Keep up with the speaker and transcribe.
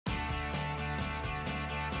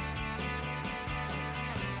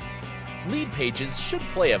Leadpages should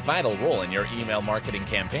play a vital role in your email marketing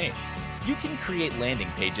campaigns. You can create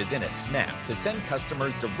landing pages in a snap to send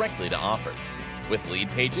customers directly to offers. With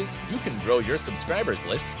Leadpages, you can grow your subscribers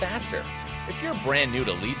list faster. If you're brand new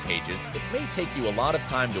to Leadpages, it may take you a lot of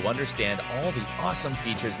time to understand all the awesome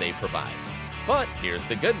features they provide. But here's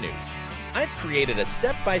the good news. I've created a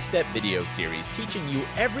step-by-step video series teaching you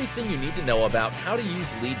everything you need to know about how to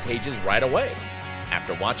use Leadpages right away.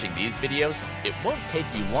 After watching these videos, it won't take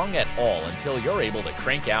you long at all until you're able to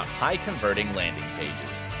crank out high-converting landing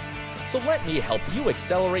pages. So let me help you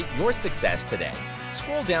accelerate your success today.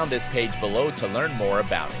 Scroll down this page below to learn more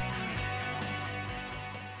about it.